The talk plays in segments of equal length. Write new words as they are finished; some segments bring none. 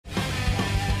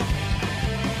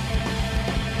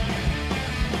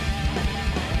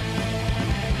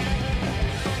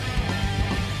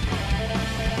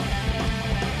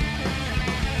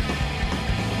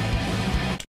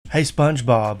Hey,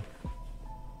 SpongeBob,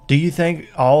 do you think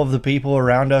all of the people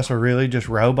around us are really just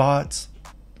robots?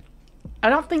 I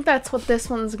don't think that's what this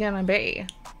one's gonna be.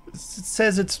 It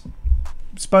says it's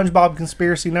SpongeBob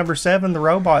conspiracy number 7, the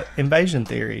robot invasion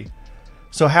theory.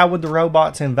 So how would the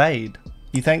robots invade?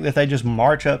 You think that they just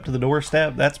march up to the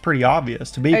doorstep? That's pretty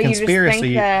obvious. To be a conspiracy... You just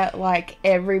think that, like,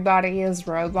 everybody is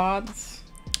robots?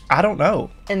 I don't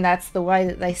know. And that's the way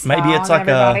that they spawn maybe it's like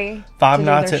a Five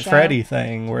Nights at show? Freddy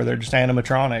thing where they're just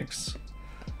animatronics.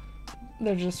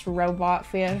 They're just robot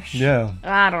fish? Yeah.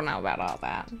 I don't know about all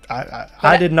that.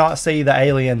 I did not see the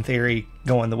alien theory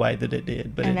going the way that it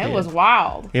did. But it was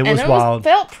wild. It was wild. It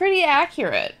felt pretty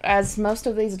accurate, as most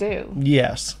of these do.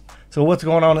 Yes. So what's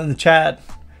going on in the chat?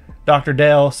 Dr.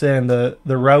 Dell saying the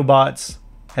robots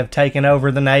have taken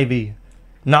over the Navy.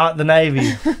 Not the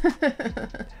Navy.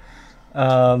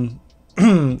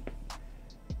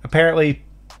 Apparently,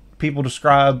 people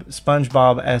describe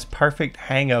SpongeBob as perfect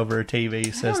hangover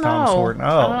TV, says Tom Sorton.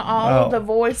 All of the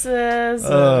voices.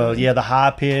 Yeah, the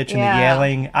high pitch and the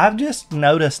yelling. I've just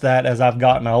noticed that as I've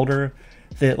gotten older,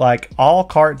 that like all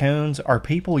cartoons are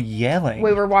people yelling.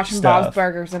 We were watching Bob's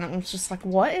Burgers and it was just like,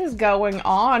 what is going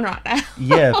on right now?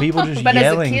 Yeah, people just but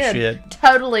yelling as a kid, shit.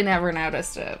 Totally never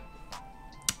noticed it.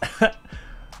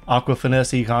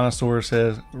 Aquafinesse Connoisseur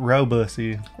says,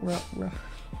 Robussy.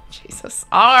 Jesus.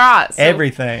 All right. So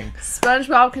everything.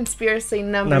 SpongeBob conspiracy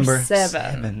number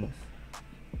 7.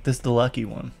 This is the lucky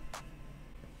one.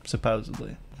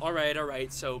 Supposedly. All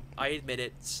right. So I admit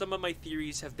it. Some of my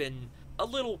theories have been a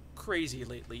little crazy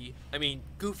lately. I mean,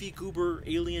 Goofy Goober,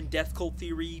 alien death cult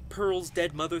theory, Pearl's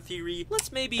dead mother theory.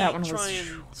 Let's maybe try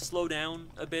and slow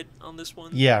down a bit on this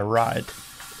one. Yeah, right.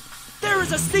 There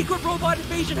is a secret robot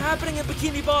invasion happening in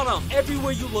Bikini Bottom.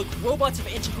 Everywhere you look, robots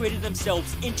have integrated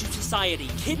themselves into society,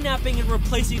 kidnapping and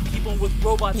replacing people with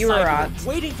robot cyborgs,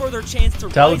 waiting for their chance to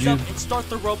rise up and start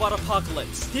the robot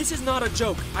apocalypse. This is not a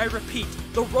joke. I repeat,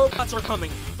 the robots are coming.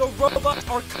 The robots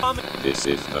are coming. This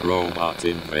is the robot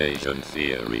invasion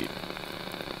theory.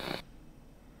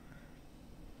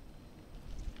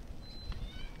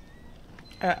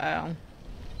 Uh-oh.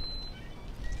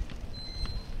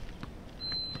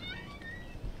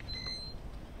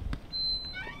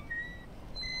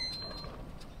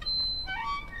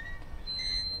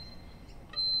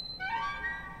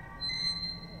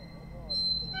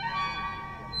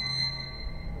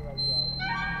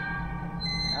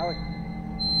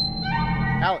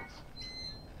 Alex.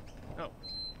 Oh.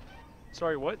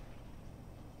 Sorry, what?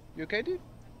 You okay, dude?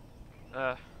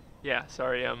 Yeah,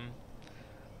 sorry,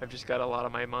 I've just got a lot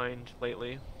on my mind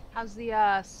lately. How's the,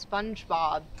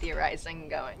 SpongeBob theorizing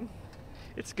going?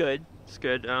 It's good. It's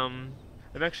good. I'm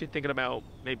actually thinking about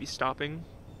maybe stopping.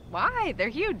 Why? They're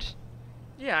huge.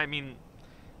 Yeah, I mean,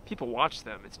 people watch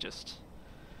them. It's just...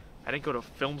 I didn't go to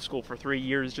film school for 3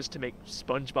 years just to make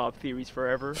SpongeBob theories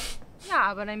forever.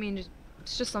 Yeah, but I mean,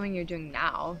 it's just something you're doing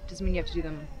now. Doesn't mean you have to do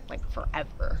them, like,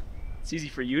 forever. It's easy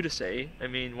for you to say. I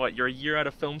mean, what, you're a year out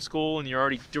of film school and you're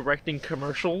already directing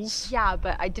commercials? Yeah,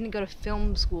 but I didn't go to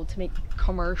film school to make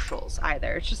commercials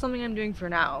either. It's just something I'm doing for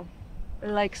now. I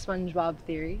like SpongeBob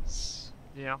theories.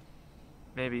 Yeah,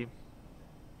 maybe.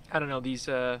 I don't know, these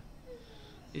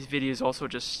videos also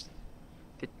just...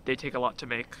 They take a lot to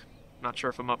make. Not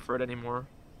sure if I'm up for it anymore.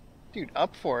 Dude,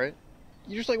 up for it?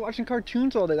 You just like watching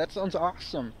cartoons all day. That sounds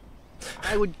awesome.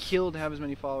 I would kill to have as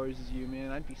many followers as you,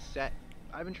 man. I'd be set.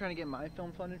 I've been trying to get my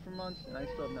film funded for months, and I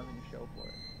still have nothing to show for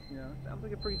it. You know, sounds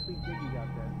like a pretty sweet gig you got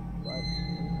there. But...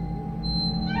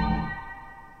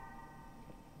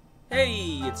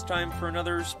 Hey, it's time for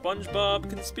another SpongeBob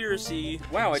conspiracy.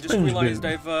 Wow, I just realized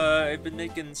I've been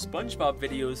making SpongeBob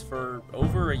videos for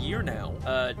over a year now.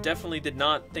 Definitely did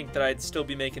not think that I'd still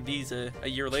be making these a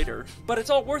year later. But it's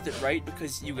all worth it, right?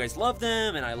 Because you guys love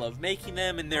them, and I love making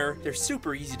them, and they're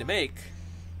super easy to make.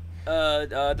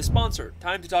 The sponsor.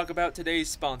 Time to talk about today's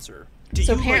sponsor. Do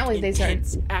so you apparently like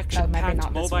intense,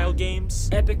 action-packed mobile games?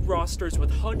 Epic rosters with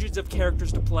hundreds of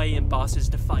characters to play and bosses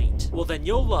to fight? Well, then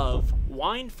you'll love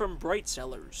Wine from Bright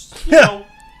Cellars. You know,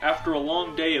 after a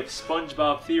long day of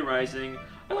SpongeBob theorizing,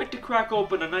 I like to crack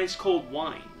open a nice cold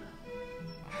wine.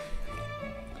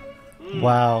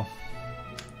 Wow.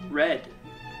 Red.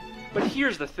 But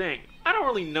here's the thing. I don't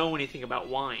really know anything about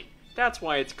wine. That's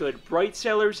why it's good. Bright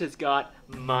Cellars has got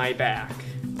my back.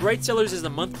 Bright Cellars is a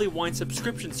monthly wine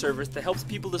subscription service that helps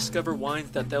people discover wines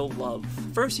that they'll love.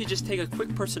 First, you just take a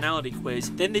quick personality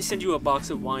quiz, then they send you a box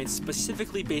of wines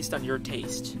specifically based on your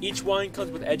taste. Each wine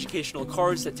comes with educational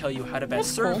cards that tell you how to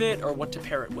best serve it or what to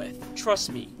pair it with.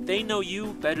 Trust me, they know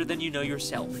you better than you know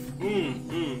yourself.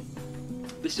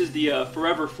 This is the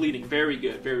Forever Fleeting. Very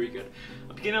good, very good.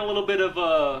 I'm getting a little bit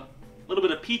of little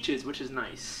bit of peaches, which is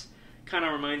nice. Kind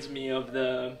of reminds me of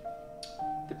the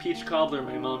peach cobbler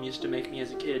my mom used to make me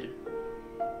as a kid.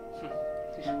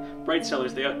 Bright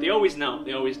sellers, they always know.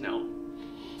 They always know.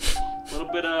 A little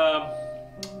bit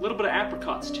of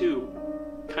apricots too.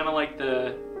 Kind of like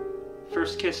the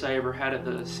first kiss I ever had at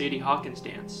the Sadie Hawkins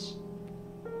dance.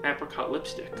 Apricot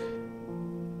lipstick.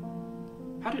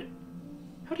 How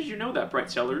did you know that,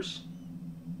 Bright Sellers?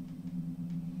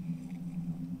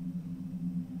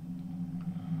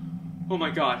 Oh my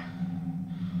god.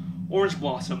 Orange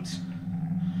blossoms.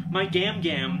 My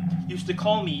Gam used to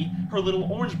call me her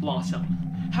little orange blossom.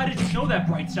 How did you know that,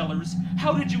 Bright Sellers?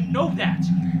 How did you know that?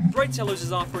 Bright Sellers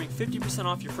is offering 50%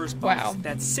 off your first box. Wow.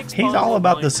 That's 6 He's bottles all of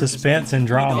about wine the for just suspense and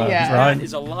drama, $53. Yeah. right? That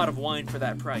is a lot of wine for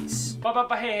that price. But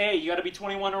hey, you gotta be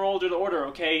 21 or older to order,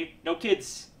 okay? No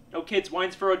kids. No kids,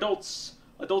 wine's for adults.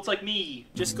 Adults like me.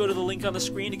 Just go to the link on the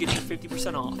screen to get your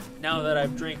 50% off. Now that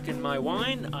I've drinking my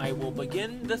wine, I will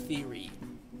begin the theory.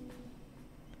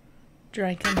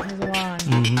 Drinking his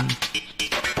wine.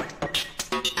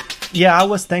 Yeah, I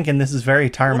was thinking this is very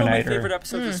One of Terminator. my favorite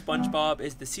episodes of SpongeBob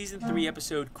is the season 3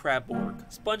 episode Crabborg.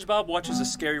 SpongeBob watches a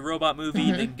scary robot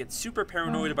movie, then gets super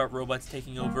paranoid about robots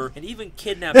taking over, and even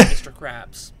kidnaps Mr.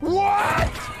 Krabs.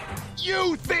 What?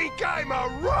 You think I'm a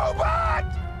robot?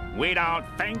 We don't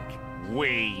think,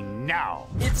 we know.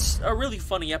 It's a really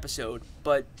funny episode,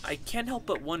 but I can't help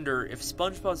but wonder if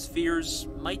SpongeBob's fears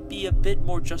might be a bit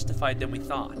more justified than we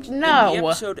thought. No. In the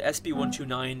episode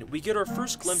SB129, we get our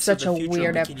first glimpse Such of a the future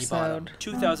weird of Bikini Bottom, episode.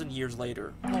 2,000 years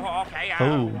later. Okay,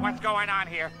 Oh. what's going on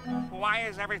here? Why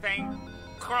is everything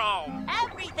chrome?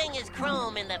 Everything is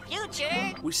chrome in the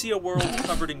future. We see a world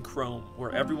covered in chrome,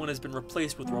 where everyone has been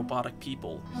replaced with robotic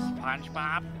people.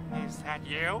 SpongeBob, is that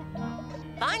you?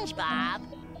 SpongeBob?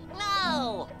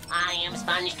 No, I am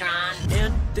SpongeTron.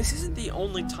 And this isn't the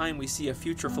only time we see a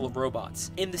future full of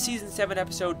robots. In the Season 7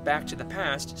 episode Back to the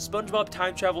Past, SpongeBob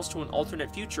time travels to an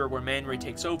alternate future where Man Ray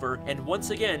takes over, and once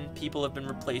again, people have been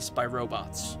replaced by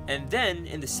robots. And then,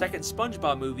 in the second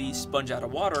SpongeBob movie, Sponge Out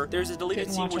of Water, there's a deleted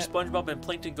Didn't scene watch where it. SpongeBob and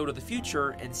Plankton go to the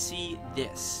future and see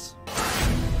this.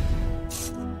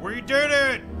 We did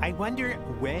it! I wonder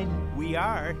when we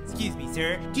are. Excuse me,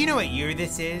 sir. Do you know what year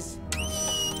this is?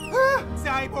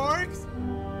 Cyborgs?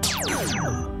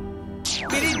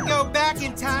 We didn't go back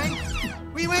in time.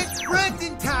 We went front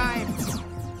in time.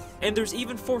 And there's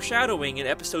even foreshadowing in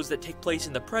episodes that take place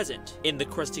in the present. In the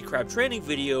Krusty Krab training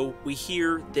video, we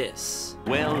hear this.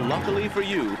 Well, luckily for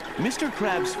you, Mr.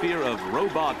 Krabs' fear of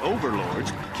robot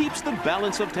overlords keeps the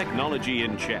balance of technology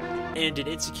in check. And in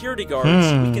Insecurity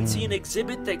Guards, we can see an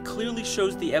exhibit that clearly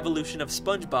shows the evolution of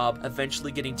SpongeBob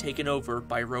eventually getting taken over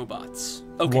by robots.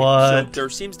 Okay, so What? there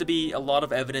seems to be a lot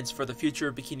of evidence for the future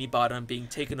of Bikini Bottom being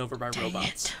taken over by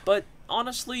robots. But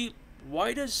honestly,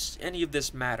 why does any of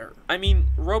this matter? I mean,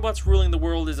 robots ruling the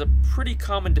world is a pretty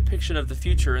common depiction of the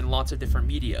future in lots of different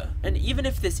media. And even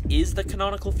if this is the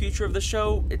canonical future of the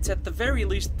show, it's at the very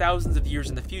least thousands of years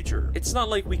in the future. It's not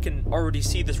like we can already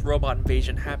see this robot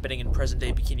invasion happening in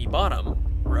present-day Bikini Bottom,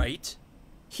 right?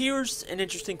 Here's an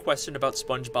interesting question about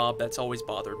SpongeBob that's always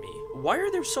bothered me. Why are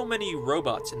there so many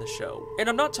robots in the show? And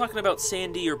I'm not talking about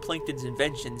Sandy or Plankton's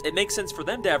inventions. It makes sense for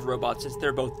them to have robots since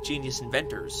they're both genius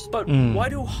inventors. But why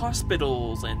do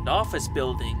hospitals and office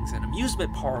buildings and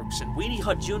amusement parks and Weenie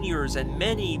Hut Juniors and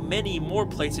many, many more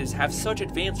places have such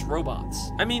advanced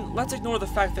robots? I mean, let's ignore the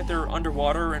fact that they're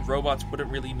underwater and robots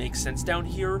wouldn't really make sense down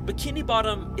here. Bikini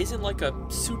Bottom isn't like a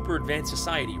super advanced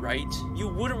society, right? You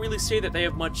wouldn't really say that they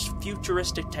have much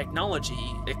futuristic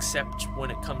technology, except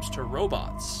when it comes to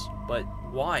robots. But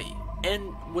why? And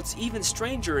what's even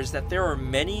stranger is that there are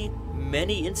many,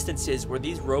 many instances where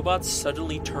these robots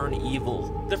suddenly turn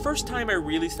evil. The first time I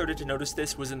really started to notice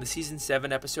this was in the Season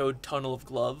 7 episode Tunnel of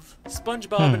Glove.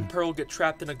 SpongeBob and Pearl get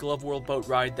trapped in a Glove World boat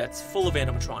ride that's full of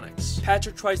animatronics.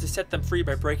 Patrick tries to set them free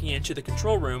by breaking into the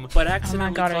control room, but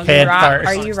accidentally God, causes Head the first. animatronics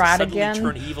Are you to right suddenly again?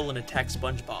 turn evil and attack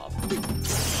SpongeBob.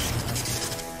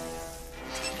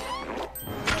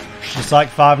 Just like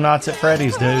Five Nights at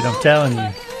Freddy's, dude, I'm telling you.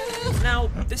 Now,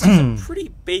 this is a pretty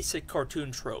basic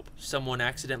cartoon trope. Someone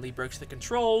accidentally breaks the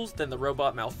controls, then the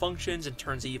robot malfunctions and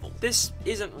turns evil. This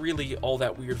isn't really all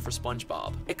that weird for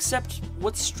SpongeBob. Except,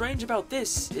 what's strange about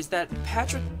this is that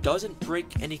Patrick doesn't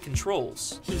break any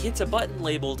controls. He hits a button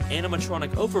labeled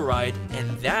Animatronic Override, and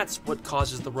that's what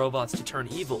causes the robots to turn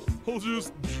evil. I'll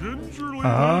just gingerly...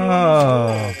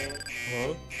 Oh.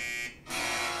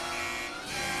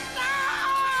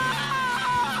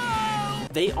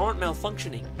 They aren't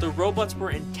malfunctioning. The robots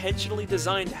were intentionally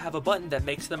designed to have a button that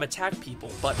makes them attack people.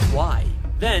 But why?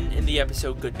 Then, in the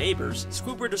episode Good Neighbors,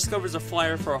 Squidward discovers a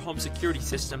flyer for a home security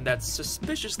system that's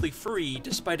suspiciously free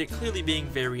despite it clearly being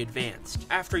very advanced.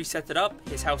 After he sets it up,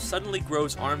 his house suddenly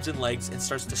grows arms and legs and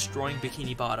starts destroying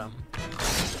Bikini Bottom.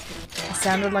 It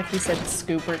sounded like he said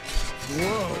Scoopert.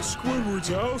 Wow, Squidward's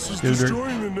house is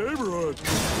destroying the neighborhood.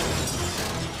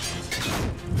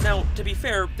 Now, to be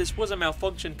fair, this was a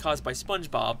malfunction caused by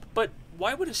SpongeBob, but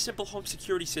why would a simple home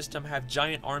security system have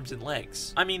giant arms and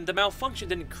legs? I mean, the malfunction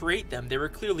didn't create them, they were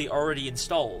clearly already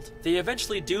installed. They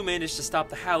eventually do manage to stop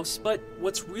the house, but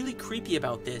what's really creepy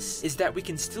about this is that we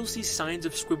can still see signs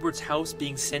of Squidward's house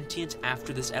being sentient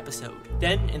after this episode.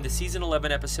 Then, in the season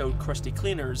 11 episode Krusty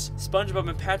Cleaners, SpongeBob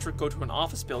and Patrick go to an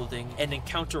office building and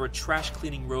encounter a trash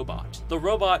cleaning robot. The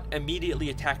robot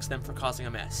immediately attacks them for causing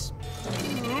a mess.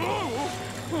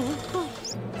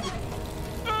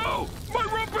 Oh, my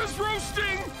rump is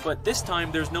roasting! But this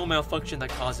time, there's no malfunction that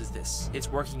causes this.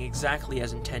 It's working exactly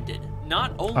as intended.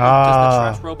 Not only does the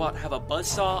trash robot have a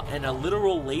buzzsaw and a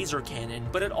literal laser cannon,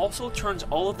 but it also turns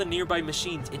all of the nearby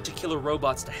machines into killer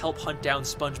robots to help hunt down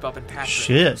SpongeBob and Patrick.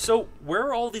 Shit. So, where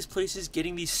are all these places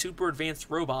getting these super advanced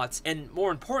robots? And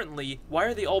more importantly, why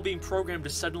are they all being programmed to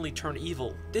suddenly turn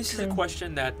evil? This is a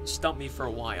question that stumped me for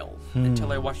a while,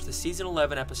 until I watched the season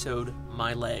 11 episode,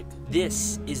 My Leg.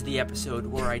 This is the episode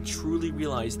where I truly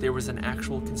realized there was an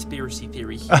actual conspiracy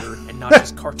theory here and not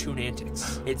just cartoon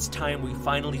antics. It's time we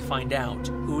finally find out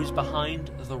who is behind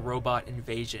the robot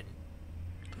invasion.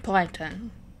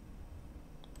 Plankton.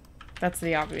 That's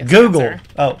the obvious Google. answer.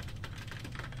 Oh.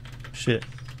 Shit.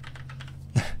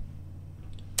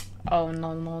 Oh,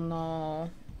 no, no, no.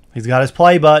 He's got his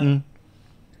play button.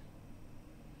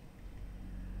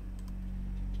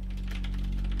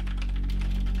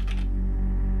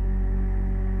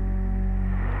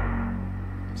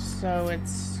 So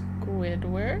it's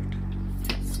Squidward?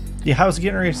 Yeah, I was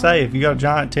getting ready to say, if you got a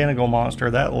giant tentacle monster,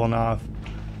 that little knife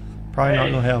probably not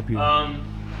gonna help you.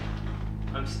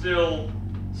 I'm still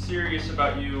serious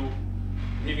about you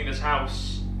leaving this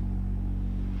house.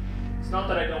 It's not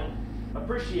that I don't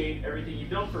appreciate everything you've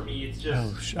done for me, it's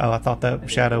just... Oh, I thought that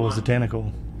shadow was a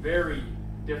tentacle. Very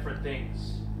different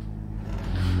things.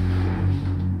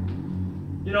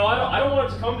 You know, I don't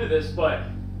want it to come to this, but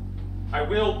I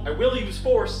will use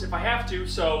force if I have to,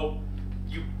 so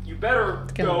you better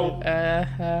go.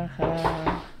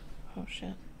 Oh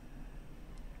shit.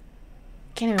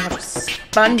 Can't even have a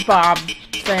SpongeBob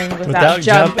thing without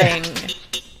jumping.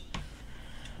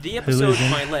 The episode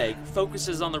My Leg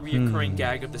focuses on the reoccurring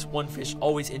gag of this one fish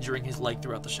always injuring his leg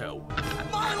throughout the show.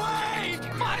 My leg!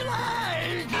 My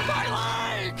leg!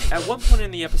 My leg! At one point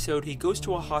in the episode, he goes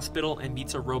to a hospital and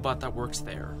meets a robot that works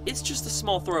there. It's just a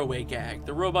small throwaway gag.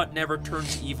 The robot never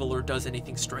turns evil or does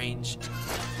anything strange.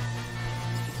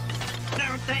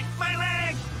 Don't take my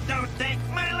leg! Don't take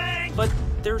my leg! But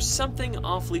there's something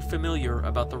awfully familiar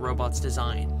about the robot's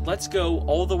design. Let's go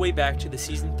all the way back to the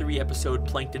season 3 episode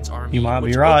Plankton's Army, you might be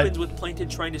which right. opens with Plankton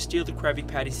trying to steal the Krabby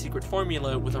Patty secret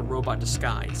formula with a robot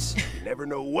disguise. You never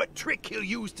know what trick he'll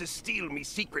use to steal me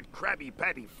secret Krabby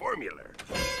Patty formula.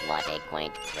 What a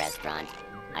quaint restaurant.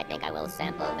 I think I will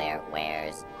sample their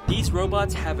wares. These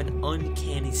robots have an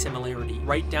uncanny similarity,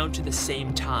 right down to the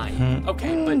same tie.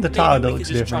 Okay, but the tie maybe we looks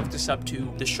could just chalk different. this up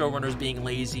to the showrunners being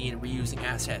lazy and reusing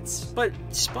assets. But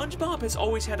SpongeBob has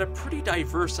always had a pretty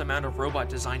diverse amount of robot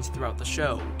designs throughout the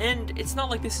show. And it's not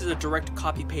like this is a direct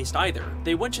copy-paste either.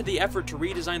 They went to the effort to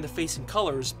redesign the face and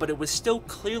colors, but it was still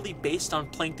clearly based on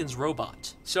Plankton's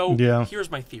robot. So,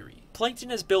 here's my theory. Plankton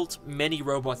has built many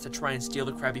robots to try and steal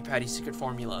the Krabby Patty secret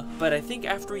formula, but I think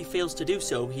after he fails to do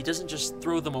so, he doesn't just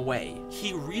throw them away.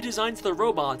 He redesigns the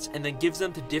robots and then gives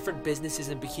them to different businesses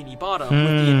in Bikini Bottom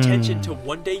with the intention to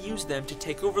one day use them to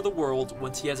take over the world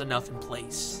once he has enough in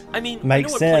place. I mean,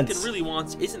 Makes what sense. Plankton really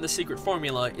wants isn't the secret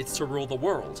formula, it's to rule the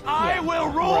world. I will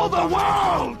rule the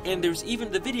world! And there's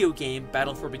even the video game,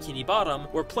 Battle for Bikini Bottom,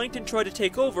 where Plankton tried to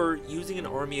take over using an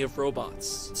army of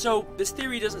robots. So, this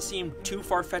theory doesn't seem too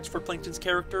far-fetched for Plankton's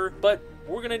character, but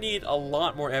we're gonna need a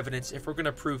lot more evidence if we're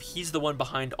gonna prove he's the one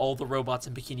behind all the robots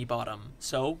in Bikini Bottom.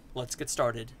 So, let's get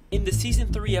started. In the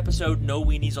Season 3 episode, No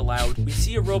Weenies Allowed, we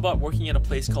see a robot working at a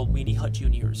place called Weenie Hut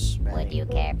Juniors. Would you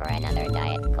care for another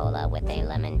Diet Cola with a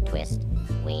lemon twist,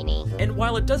 Weenie? And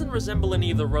while it doesn't resemble any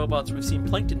of the robots we've seen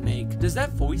Plankton make, does that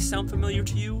voice sound familiar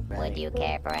to you? Would you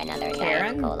care for another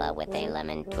Diet Cola with a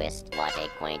lemon twist? What a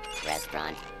quaint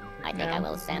restaurant. I think I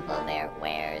will sample their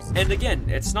wares. And again,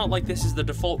 it's not like this is the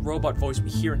default robot voice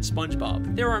voice we hear in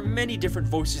SpongeBob. There are many different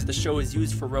voices the show has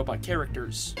used for robot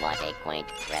characters. What a quaint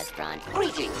restaurant.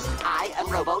 Greetings, I am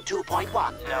Robo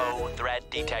 2.1. No threat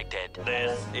detected.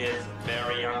 This is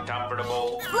very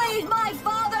uncomfortable. Leave my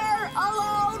father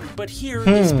alone! But here,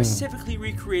 they specifically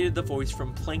recreated the voice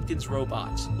from Plankton's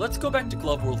robot. Let's go back to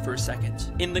Glove World for a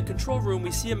second. In the control room,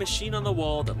 we see a machine on the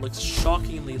wall that looks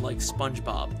shockingly like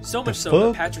SpongeBob. So much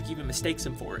so that Patrick even mistakes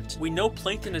him for it. We know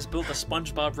Plankton has built a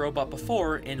SpongeBob robot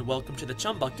before in Welcome to the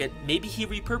Chum Bucket. Maybe he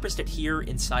repurposed it here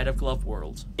inside of Glove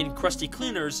World. In Krusty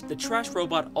Cleaners, the trash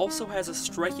robot also has a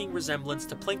striking resemblance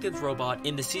to Plankton's robot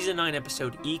in the Season 9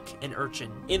 episode Eek and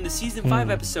Urchin. In the Season 5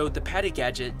 episode The Patty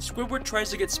Gadget, Squidward tries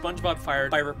to get SpongeBob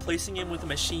fired by replacing him with a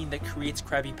machine that creates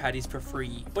Krabby Patties for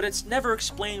free. But it's never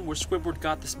explained where Squidward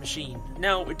got this machine.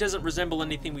 Now, it doesn't resemble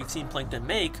anything we've seen Plankton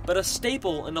make, but a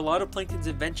staple in a lot of Plankton's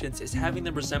inventions is having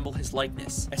them resemble his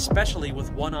likeness, especially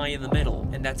with one eye in the middle,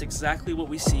 and that's exactly what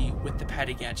we see with the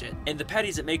Patty Gadget. And the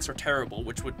patties it makes are terrible,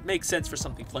 which would make sense for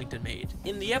something Plankton made.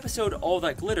 In the episode All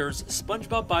That Glitters,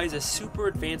 SpongeBob buys a super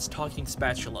advanced talking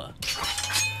spatula.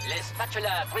 Le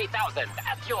Spatula 3000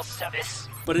 at your service.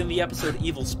 But in the episode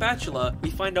Evil Spatula,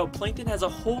 we find out Plankton has a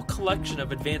whole collection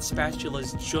of advanced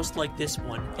spatulas just like this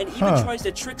one, and even tries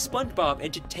to trick SpongeBob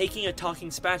into taking a talking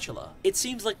spatula. It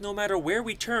seems like no matter where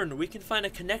we turn, we can find a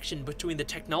connection between the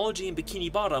technology in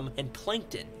Bikini Bottom and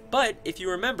Plankton. But if you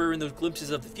remember in those glimpses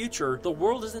of the future, the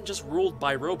world isn't just ruled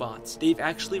by robots. They've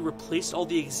actually replaced all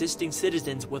the existing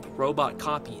citizens with robot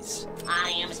copies.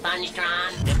 I am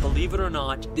SpongeTron. And believe it or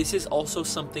not, this is also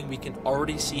something we can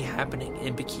already see happening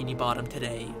in Bikini Bottom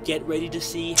today. Get ready to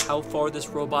see how far this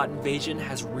robot invasion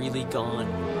has really gone.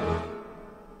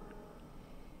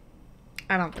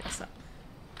 I don't think so.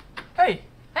 Hey,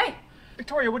 Hey.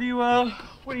 Victoria, what are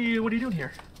you doing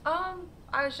here?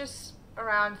 I was just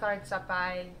around, thought I'd stop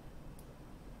by.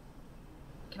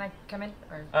 Can I come in?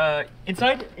 Or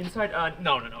Inside?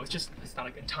 No, it's not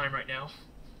a good time right now.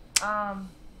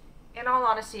 in all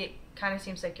honesty, it kind of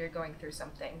seems like you're going through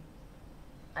something.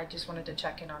 I just wanted to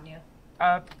check in on you.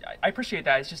 I appreciate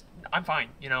that. It's just, I'm fine,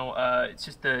 you know. It's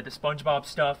just the SpongeBob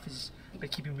stuff has been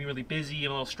keeping me really busy.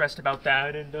 I'm a little stressed about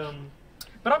that, and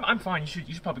but I'm fine. You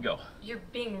should probably go. You're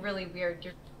being really weird.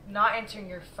 You're not answering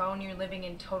your phone. You're living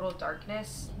in total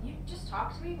darkness. Can you just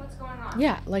talk to me? What's going on?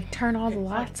 Yeah, like turn all the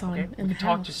lights on in the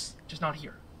talk, house. just not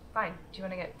here. Fine. Do you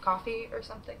want to get coffee or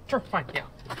something? Sure, fine. Yeah.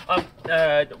 I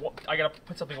gotta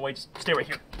put something away. Just stay right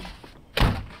here.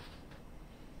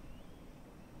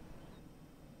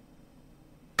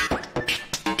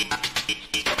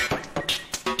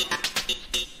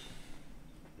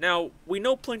 Now, we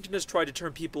know Plankton has tried to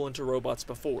turn people into robots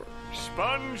before.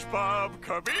 SpongeBob,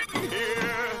 come in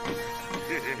here.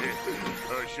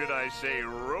 Or should I say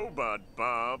Robot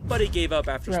Bob? But he gave up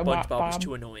after Robot SpongeBob was Bob.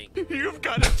 too annoying. You've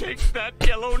got to take that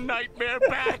yellow nightmare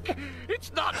back.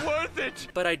 It's not worth it.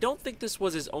 But I don't think this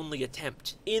was his only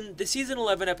attempt. In the Season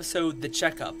 11 episode, The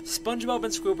Checkup, SpongeBob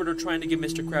and Squidward are trying to give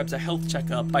Mr. Krabs a health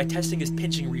checkup by testing his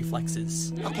pinching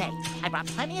reflexes. Okay, I brought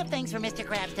plenty of things for Mr.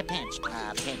 Krabs to pinch.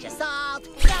 A pinch of salt.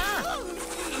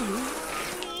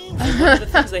 And one of the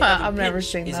things they have him I've never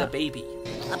pinch seen is that. a baby.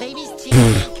 A baby's cheek.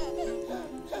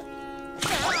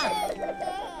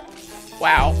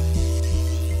 Wow.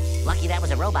 Lucky that was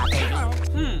a robot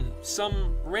baby.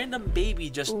 Some random baby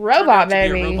just Robot turned out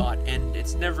to be baby. a robot, and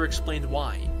it's never explained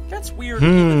why. That's weird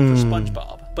even for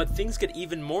SpongeBob. But things get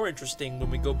even more interesting when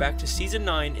we go back to Season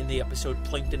 9 in the episode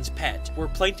Plankton's Pet, where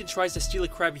Plankton tries to steal a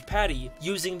Krabby Patty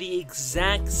using the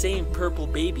exact same purple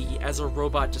baby as a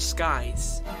robot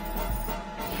disguise.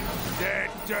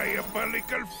 That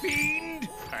diabolical fiend!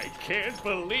 I can't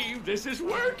believe this is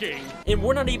working! And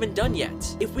we're not even done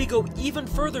yet. If we go even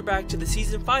further back to the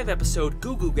Season 5 episode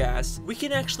Goo Goo Gas, we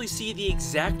can actually see the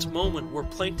exact moment where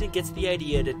Plankton gets the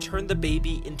idea to turn the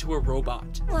baby into a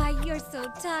robot. Why, you're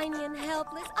so tiny and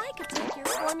helpless, I could take your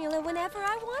formula whenever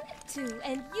I wanted to,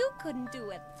 and you couldn't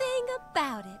do a thing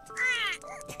about it.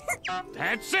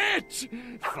 That's it!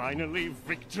 Finally,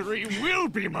 victory will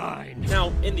be mine!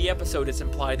 Now, in the episode, it's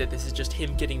implied that this is just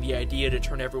him getting the idea to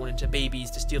turn everyone into babies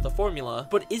to steal the formula,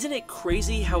 but isn't it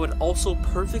crazy how it also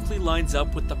perfectly lines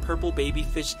up with the purple baby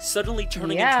fish suddenly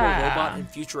turning into a robot in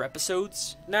future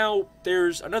episodes? Now,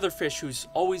 there's another fish who's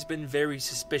always been very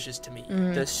suspicious to me,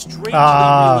 the strangely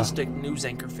realistic news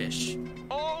anchor fish.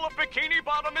 All of Bikini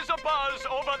Bottom is abuzz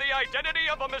over the identity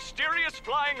of a mysterious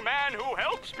flying man who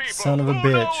helps people. Son of a Who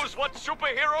bitch. knows what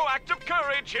superhero act of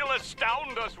courage he'll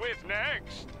astound us with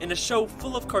next? In a show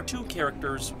full of cartoon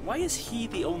characters, why is he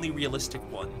the only realistic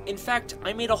one? In fact,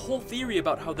 I made a whole theory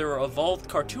about how there are evolved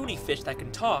cartoony fish that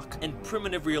can talk, and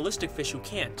primitive realistic fish who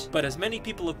can't. But as many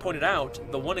people have pointed out,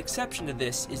 the one exception to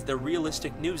this is the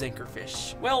realistic news anchor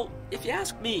fish. Well, if you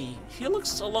ask me, he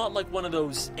looks a lot like one of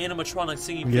those animatronic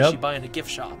singing fish you buy in a gift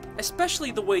shop. Especially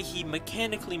the way he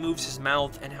mechanically moves his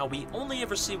mouth and how we only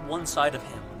ever see one side of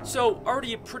him. So,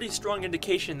 already a pretty strong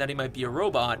indication that he might be a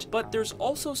robot, but there's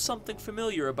also something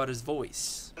familiar about his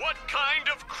voice. What kind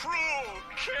of cruel,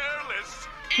 careless,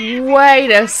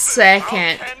 Wait a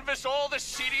second. canvas all the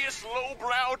seediest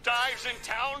lowbrow dives in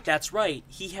town? That's right,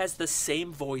 he has the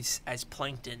same voice as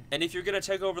Plankton. And if you're gonna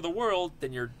take over the world,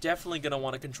 then you're definitely gonna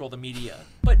want to control the media.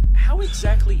 But how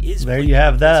exactly is There Plankton you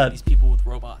have replacing that. these people with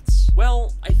robots?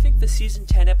 Well, I think the season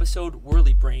 10 episode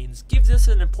Whirly Brains gives us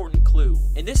an important clue.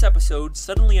 In this episode,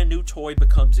 suddenly a new toy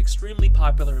becomes extremely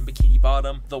popular in Bikini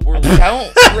Bottom, the Whirly.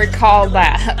 I don't recall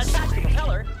that. Attach the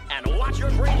propeller and watch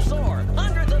your brain soar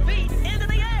hundreds of feet into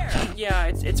the air. Yeah,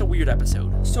 it's a weird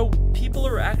episode. So people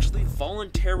are actually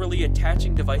voluntarily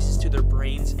attaching devices to their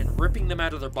brains and ripping them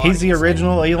out of their bodies. He's the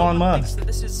original and Elon no one thinks Musk. that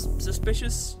this is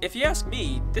suspicious? If you ask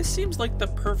me, this seems like the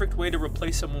perfect way to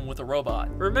replace someone with a robot.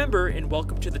 Remember, in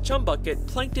Welcome to the Chum Bucket,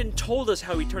 Plankton told us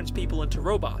how he turns people into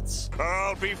robots.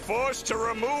 I'll be forced to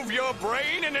remove your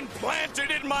brain and implant it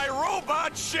in my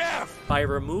robot chef! By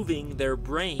removing their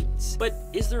brains. But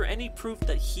is there any proof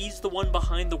that he's the one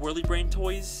behind the Whirly Brain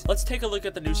toys? Let's take a look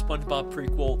at the new SpongeBob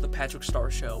prequel, The Patrick Star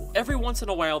Show. Every once in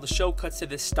a while, the show cuts to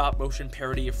this stop-motion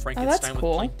parody of Frankenstein with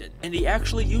Plankton, and he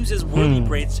actually uses Whirly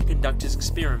Brains to conduct his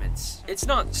experiments. It's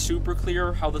not super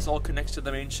clear how this all connects to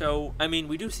the main show. I mean,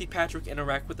 we do see Patrick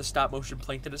interact with the stop-motion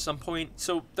Plankton at some point,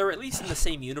 so they're at least in the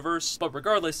same universe, but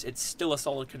regardless, it's still a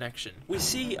solid connection. We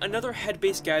see another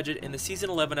head-based gadget in the season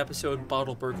 11 episode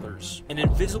Bottle Burglars, an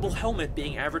invisible helmet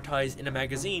being advertised in a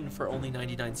magazine for only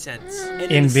 99 cents. And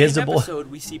in Invisible. the same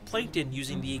episode, we see Plankton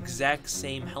using the exact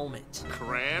same helmet.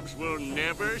 Crabs will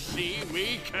never see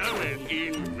me coming,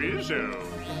 Invisos.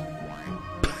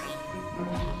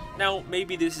 Now,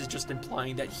 maybe this is just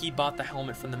implying that he bought the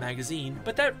helmet from the magazine,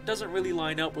 but that doesn't really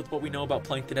line up with what we know about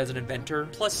Plankton as an inventor.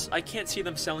 Plus, I can't see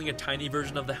them selling a tiny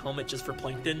version of the helmet just for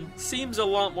Plankton. Seems a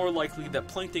lot more likely that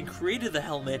Plankton created the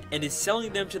helmet and is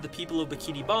selling them to the people of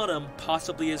Bikini Bottom,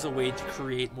 possibly as a way to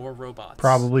create more robots.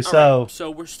 Probably so. Alright, so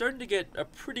we're starting to get a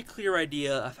pretty clear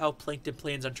idea of how Plankton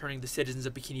plans on turning the citizens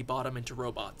of Bikini Bottom into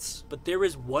robots. But there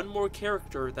is one more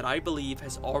character that I believe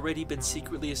has already been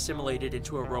secretly assimilated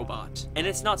into a robot. And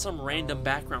it's not some random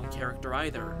background character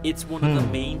either. It's one of the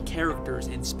main characters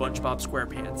in SpongeBob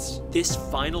SquarePants. This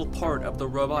final part of the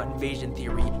robot invasion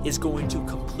theory is going to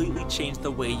completely change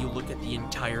the way you look at the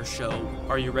entire show.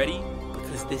 Are you ready?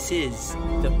 Because this is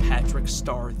the Patrick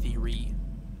Star theory.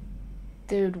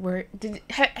 Dude,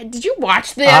 did you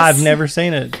watch this? I've never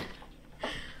seen it.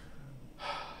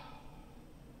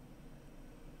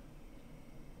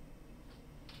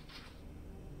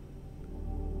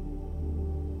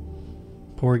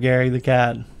 Poor Gary the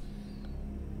cat.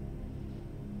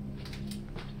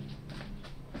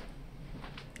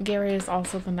 Gary is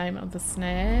also the name of the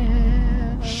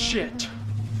snack. Shit.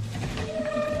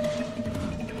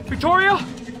 Victoria?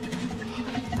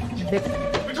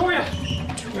 Victoria!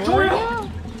 Victoria!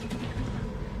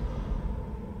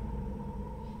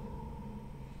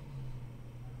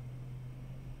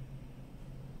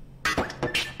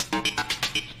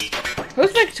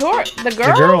 Who's Victoria? The girl?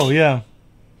 The girl, yeah.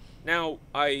 Now,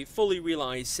 I fully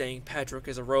realize saying Patrick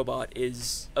is a robot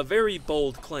is a very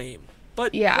bold claim,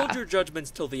 but hold your judgments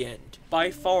till the end.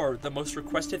 By far, the most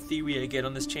requested theory I get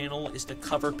on this channel is to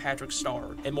cover Patrick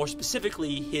Star, and more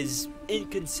specifically, his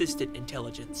inconsistent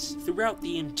intelligence. Throughout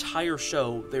the entire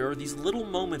show, there are these little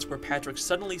moments where Patrick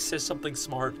suddenly says something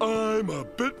smart. I'm a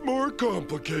bit more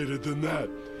complicated than that.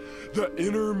 The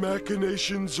inner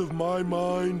machinations of my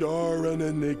mind are an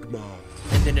enigma.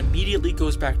 And then immediately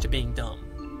goes back to being dumb.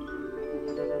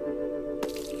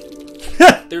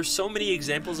 There's so many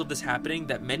examples of this happening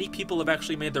that many people have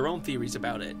actually made their own theories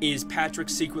about it. Is Patrick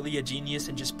secretly a genius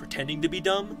and just pretending to be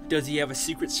dumb? Does he have a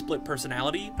secret split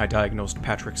personality? I diagnosed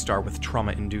Patrick Star with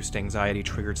trauma-induced anxiety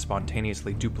triggered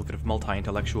spontaneously duplicative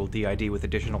multi-intellectual DID with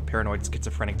additional paranoid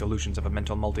schizophrenic delusions of a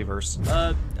mental multiverse.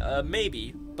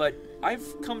 Maybe, but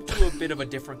I've come to a bit of a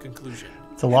different conclusion.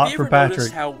 It's a lot for Patrick.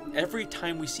 Noticed how every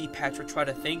time we see Patrick try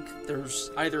to think, there's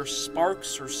either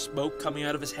sparks or smoke coming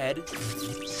out of his head?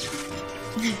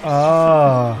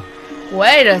 Oh.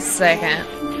 Wait a second.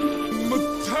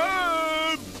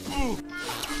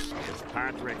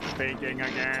 speaking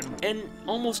again. And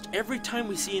almost every time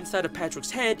we see inside of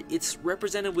Patrick's head, it's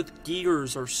represented with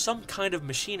gears or some kind of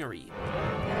machinery.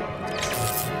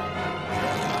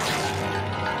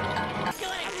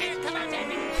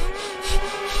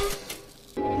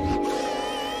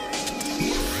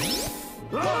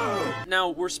 Now,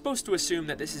 we're supposed to assume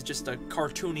that this is just a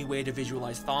cartoony way to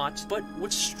visualize thought, but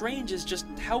what's strange is just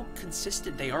how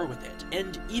consistent they are with it.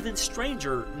 And even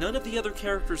stranger, none of the other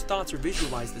characters' thoughts are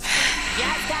visualized this way.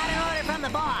 Just got an order from the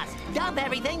boss. Dump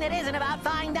everything that isn't about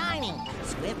fine dining.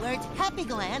 Squidward's happy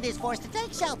gland is forced to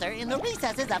take shelter in the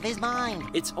recesses of his mind.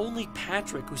 It's only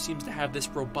Patrick who seems to have this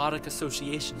robotic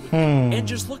association with it. And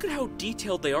just look at how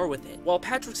detailed they are with it. While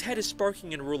Patrick's head is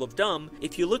sparking in Rule of Dumb,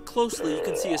 if you look closely, you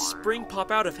can see a spring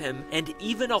pop out of him, and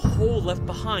even a hole left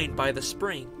behind by the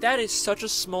spring. That is such a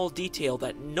small detail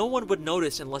that no one would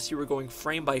notice unless you were going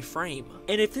frame by frame.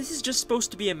 And if this is just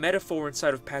supposed to be a metaphor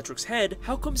inside of Patrick's head,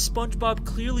 how come SpongeBob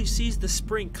clearly sees the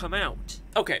spring come out?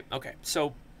 Okay,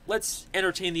 so let's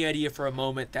entertain the idea for a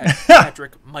moment that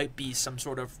Patrick might be some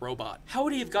sort of robot. How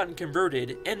would he have gotten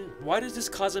converted, and why does this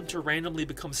cause him to randomly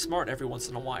become smart every once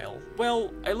in a while?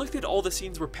 Well, I looked at all the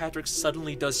scenes where Patrick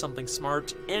suddenly does something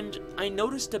smart, and I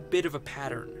noticed a bit of a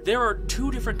pattern. There are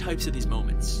two different types of these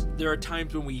moments. There are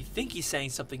times when we think he's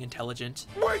saying something intelligent.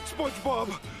 Wait,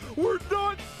 SpongeBob! We're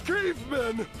not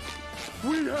cavemen!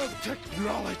 We have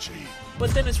technology!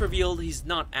 But then it's revealed he's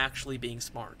not actually being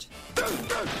smart.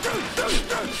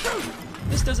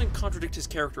 This doesn't contradict his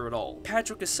character at all.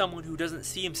 Patrick is someone who doesn't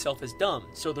see himself as dumb,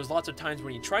 so there's lots of times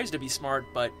when he tries to be smart,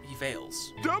 but he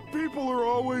fails. Dumb people are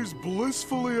always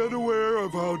blissfully unaware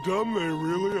of how dumb they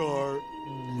really are.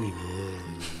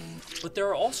 But there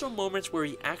are also moments where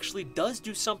he actually does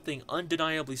do something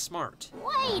undeniably smart.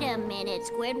 Wait a minute,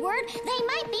 Squidward. They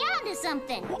might be onto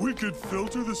something. We could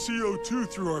filter the CO2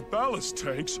 through our ballast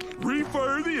tanks,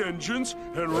 refire the engines,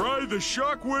 and ride the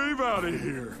shockwave out of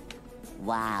here.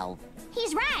 Wow.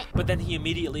 He's right. But then he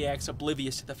immediately acts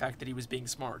oblivious to the fact that he was being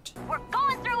smart. We're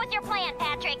going through with your plan,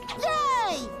 Patrick.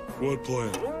 Yay! What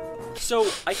plan? So,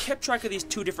 I kept track of these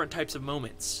two different types of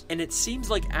moments, and it seems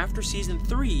like after Season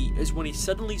 3 is when he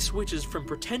suddenly switches from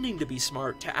pretending to be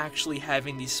smart to actually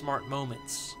having these smart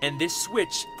moments. And this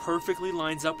switch perfectly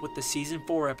lines up with the Season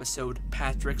 4 episode,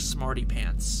 Patrick's Smarty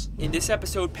Pants. In this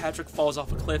episode, Patrick falls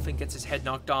off a cliff and gets his head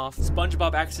knocked off.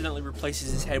 SpongeBob accidentally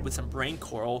replaces his head with some brain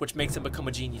coral, which makes him become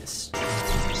a genius.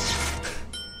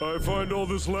 I find all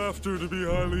this laughter to be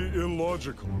highly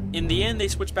illogical. In the end, they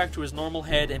switch back to his normal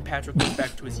head, and Patrick goes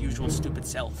back to his usual stupid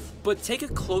self. But take a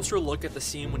closer look at the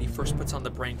scene when he first puts on the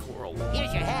brain coral.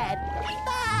 Here's your head.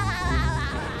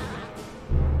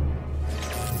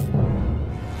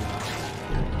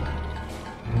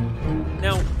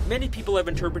 Now, many people have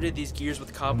interpreted these gears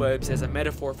with cobwebs as a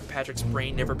metaphor for Patrick's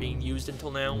brain never being used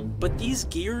until now, but these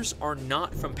gears are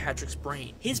not from Patrick's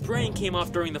brain. His brain came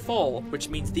off during the fall, which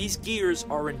means these gears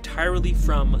are entirely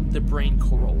from the brain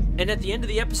coral. And at the end of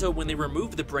the episode, when they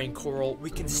remove the brain coral, we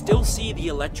can still see the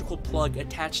electrical plug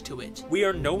attached to it. We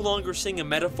are no longer seeing a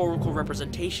metaphorical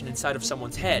representation inside of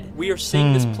someone's head. We are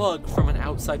seeing this plug from an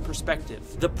outside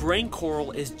perspective. The brain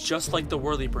coral is just like the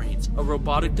Whirly Brains, a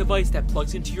robotic device that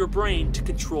plugs into your brain to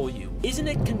control you. Isn't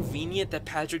it convenient that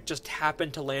Patrick just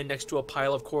happened to land next to a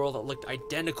pile of coral that looked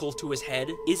identical to his head?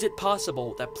 Is it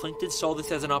possible that Plankton saw this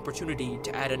as an opportunity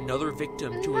to add another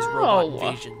victim to his robot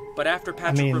invasion? But after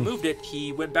Patrick removed it,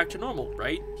 he went back to normal,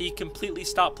 right? He completely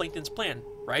stopped Plankton's plan,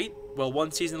 right? Well,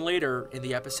 one season later, in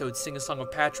the episode Sing a Song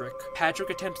of Patrick, Patrick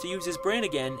attempts to use his brain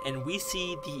again, and we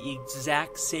see the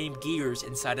exact same gears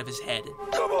inside of his head.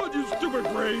 Come on, you stupid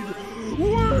brain!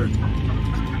 Work!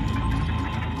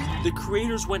 The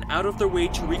creators went out of their way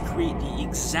to recreate the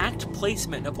exact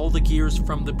placement of all the gears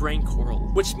from the brain coral,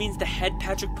 which means the head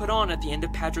Patrick put on at the end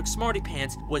of Patrick's Smarty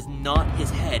Pants was not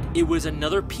his head. It was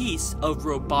another piece of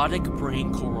robotic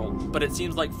brain coral. But it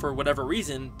seems like for whatever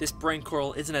reason, this brain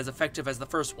coral isn't as effective as the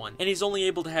first one, and he's only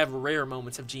able to have rare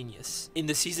moments of genius. In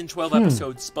the Season 12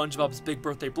 episode, SpongeBob's Big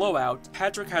Birthday Blowout,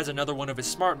 Patrick has another one of his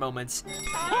smart moments.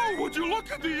 Oh, would you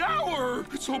look at the hour?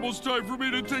 It's almost time for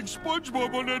me to take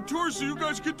SpongeBob on that tour so you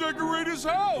guys can decorate his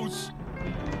house.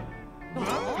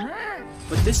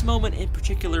 But this moment in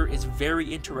particular is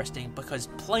very interesting because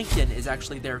Plankton is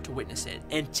actually there to witness it.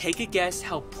 And take a guess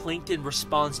how Plankton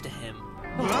responds to him.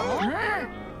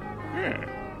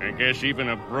 I guess even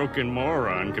a broken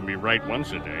moron can be right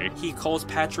once a day. He calls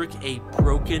Patrick a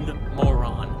broken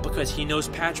moron because he knows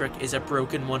Patrick is a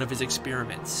broken one of his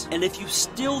experiments. And if you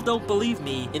still don't believe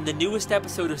me, in the newest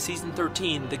episode of Season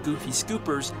 13, The Goofy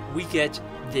Scoopers, we get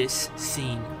this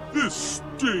scene. This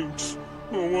stinks.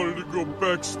 I wanted to go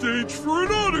backstage for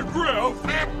an autograph.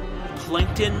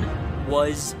 Plankton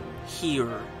was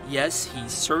here. Yes, he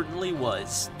certainly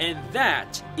was. And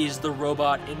that is the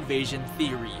robot invasion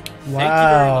theory.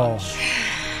 Wow. Thank you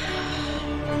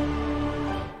very much.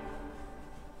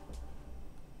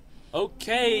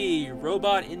 Okay,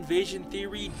 robot invasion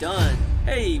theory done.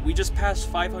 Hey, we just passed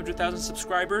 500,000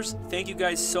 subscribers. Thank you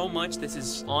guys so much. This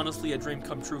is honestly a dream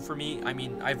come true for me. I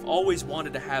mean, I've always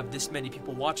wanted to have this many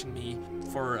people watching me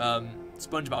for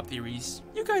SpongeBob theories.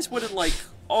 You guys wouldn't like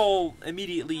all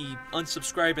immediately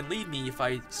unsubscribe and leave me if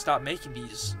I stop making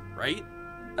these, right?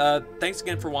 Thanks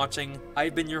again for watching.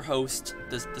 I've been your host,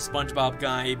 the SpongeBob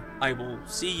guy. I will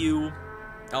see you.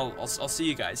 I'll see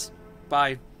you guys.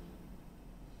 Bye.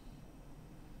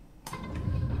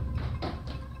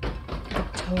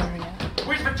 Victoria.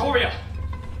 Where's Victoria?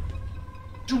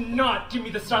 Do not give me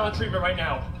the silent treatment right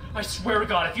now. I swear to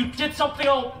God, if you did something,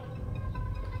 I'll...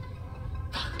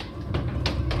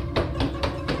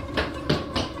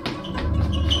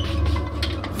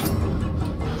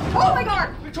 Oh my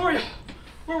God! Victoria,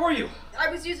 where were you? I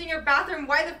was using your bathroom.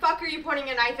 Why the fuck are you pointing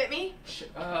a knife at me?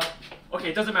 Okay,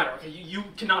 it doesn't matter. Okay, you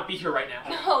cannot be here right now.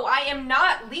 No, I am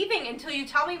not leaving until you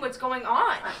tell me what's going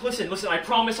on. Listen, I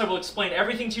promise I will explain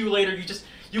everything to you later.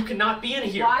 You cannot be in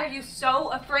here. Why are you so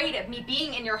afraid of me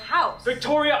being in your house?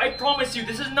 Victoria, I promise you,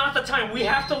 this is not the time. We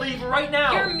have to leave right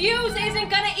now. Your muse isn't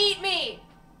gonna eat me!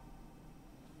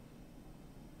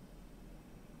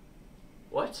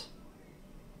 What?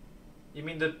 You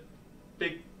mean the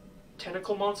big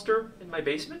tentacle monster in my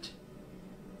basement?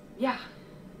 Yeah.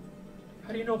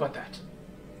 How do you know about that?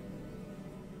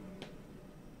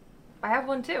 I have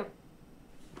one too.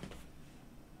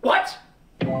 What?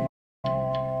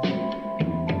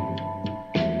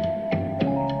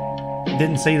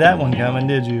 Didn't see that one coming,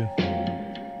 did you?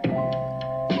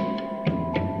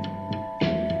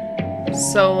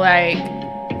 So, like,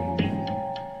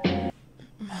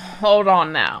 hold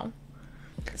on now.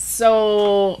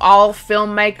 So, all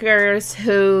filmmakers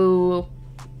who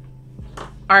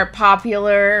are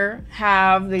popular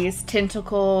have these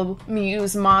tentacle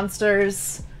muse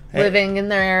monsters living in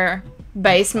their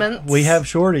basements. We have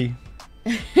Shorty,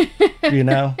 you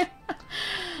know,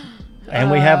 and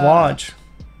we have Launch.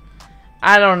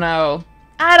 I don't know.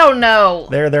 I don't know.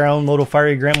 They're their own little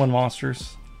furry gremlin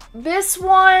monsters. This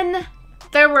one,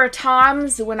 there were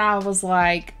times when I was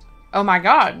like, oh my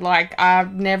God, like,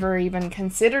 I've never even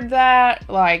considered that.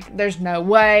 Like, there's no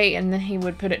way. And then he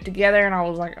would put it together, and I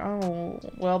was like, oh,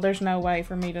 well, there's no way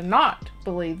for me to not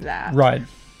believe that. Right.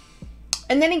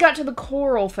 And then he got to the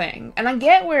coral thing. And I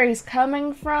get where he's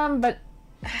coming from, but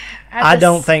I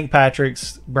don't think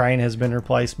Patrick's brain has been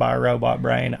replaced by a robot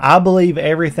brain. I believe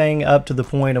everything up to the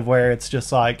point of where it's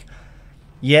just like,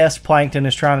 yes, Plankton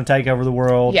is trying to take over the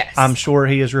world. Yes. I'm sure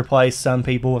he has replaced some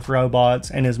people with robots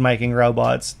and is making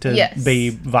robots to be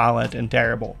violent and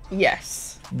terrible.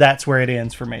 Yes. That's where it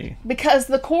ends for me. Because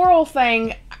the coral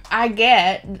thing, I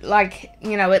get, like,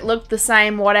 you know, it looked the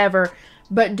same, whatever.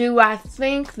 But do I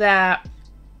think that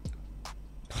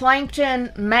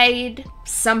Plankton made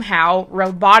somehow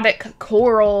robotic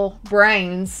coral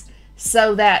brains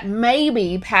so that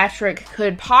maybe Patrick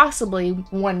could possibly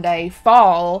one day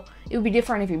fall? It would be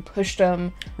different if you pushed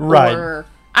him, right? Or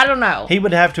I don't know. He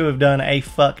would have to have done a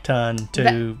fuck ton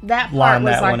to line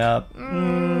that one up.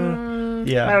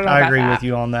 Yeah, I agree with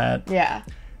you on that. Yeah.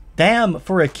 Damn,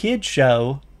 for a kid's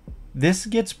show, this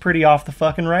gets pretty off the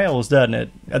fucking rails, doesn't it?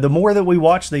 The more that we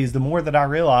watch these, the more that I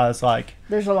realize, like,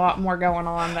 there's a lot more going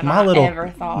on than I ever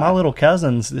thought. My little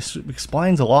cousins, this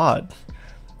explains a lot.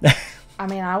 I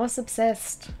mean, I was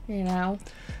obsessed, you know.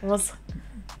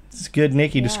 It's a good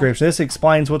Nikki description. This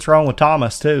explains what's wrong with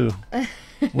Thomas, too.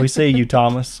 We see you,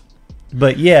 Thomas.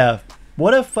 But yeah,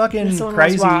 what a fucking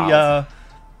crazy,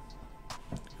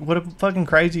 what a fucking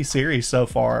crazy series so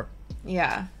far.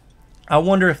 Yeah. I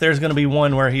wonder if there's going to be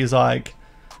one where he's like,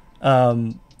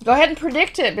 go ahead and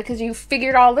predict it, because you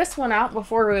figured all this one out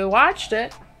before we watched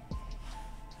it.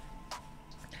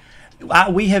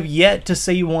 We have yet to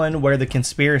see one where the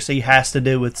conspiracy has to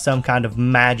do with some kind of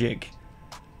magic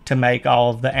to make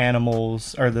all of the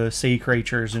animals or the sea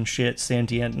creatures and shit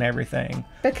sentient and everything.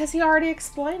 Because he already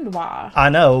explained why. I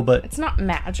know, but it's not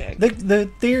magic. The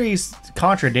theories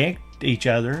contradict each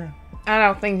other. I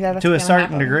don't think that's to a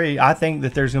certain degree. I think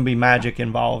that there's going to be magic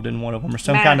involved in one of them, or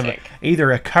some kind of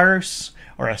either a curse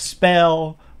or a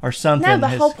spell or something. No,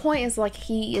 the whole point is like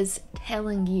he is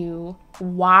telling you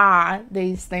why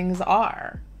these things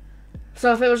are.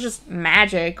 So if it was just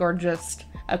magic or just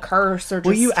a curse or just...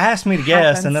 Well, you asked me to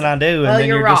guess, and then I do, and then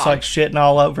you're just like shitting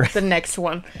all over it. The next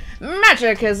one.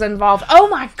 Magic is involved. Oh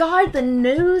my God, the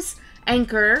news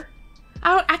anchor.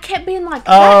 I kept being like,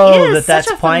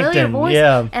 that's Plankton. voice.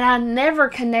 Yeah. And I never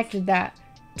connected that.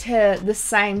 to the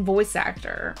same voice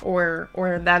actor, or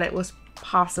that it was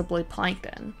possibly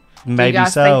Plankton. Maybe Do you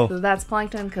guys so. think that that's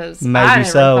Plankton? Because Maybe I never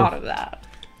so. thought of that.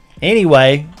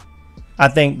 Anyway, I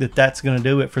think that that's going to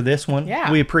do it for this one.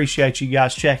 Yeah. We appreciate you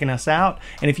guys checking us out.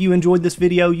 And if you enjoyed this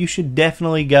video, you should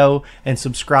definitely go and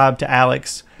subscribe to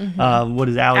Alex. What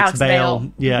is Alex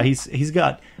Bale? Yeah, he's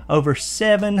got over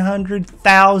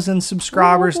 700,000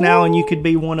 subscribers now, and you could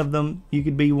be one of them. You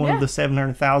could be one of the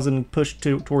 700,000 pushed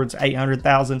towards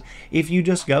 800,000 if you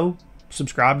just go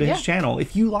subscribe to his channel.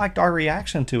 If you liked our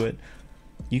reaction to it,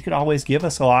 you could always give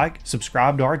us a like,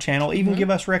 subscribe to our channel, even give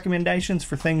us recommendations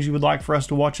for things you would like for us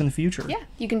to watch in the future. Yeah,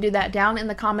 you can do that down in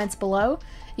the comments below.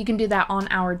 You can do that on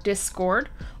our Discord,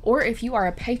 or if you are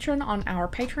a patron on our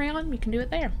Patreon, you can do it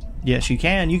there. Yes, you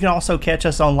can. You can also catch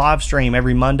us on live stream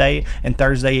every Monday and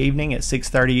Thursday evening at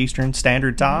 6:30 Eastern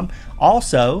Standard Time.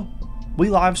 Also, we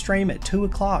live stream at 2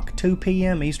 o'clock, 2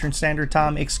 p.m. Eastern Standard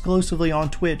Time, exclusively on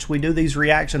Twitch. We do these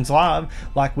reactions live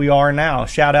like we are now.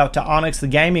 Shout out to Onyx the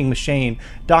Gaming Machine,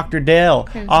 Dr. Dell,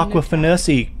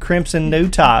 Aquafinussi, Crimson New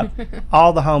Type,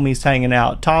 all the homies hanging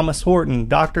out. Thomas Horton,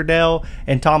 Dr. Dell,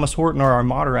 and Thomas Horton are our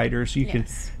moderators. You can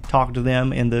talk to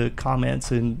them in the comments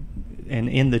and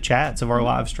in the chats of our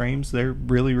live streams. They're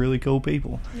really, really cool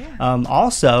people.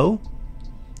 Also,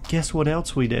 guess what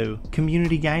else we do?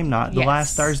 Community game night, the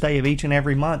last Thursday of each and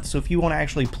every month. So if you want to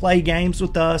actually play games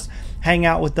with us, hang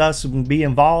out with us, and be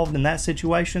involved in that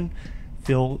situation,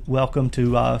 feel welcome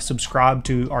to subscribe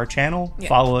to our channel,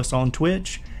 follow us on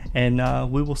Twitch, and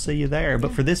we will see you there.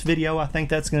 But for this video, I think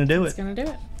that's going to do it. It's going to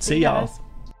do it. See y'all.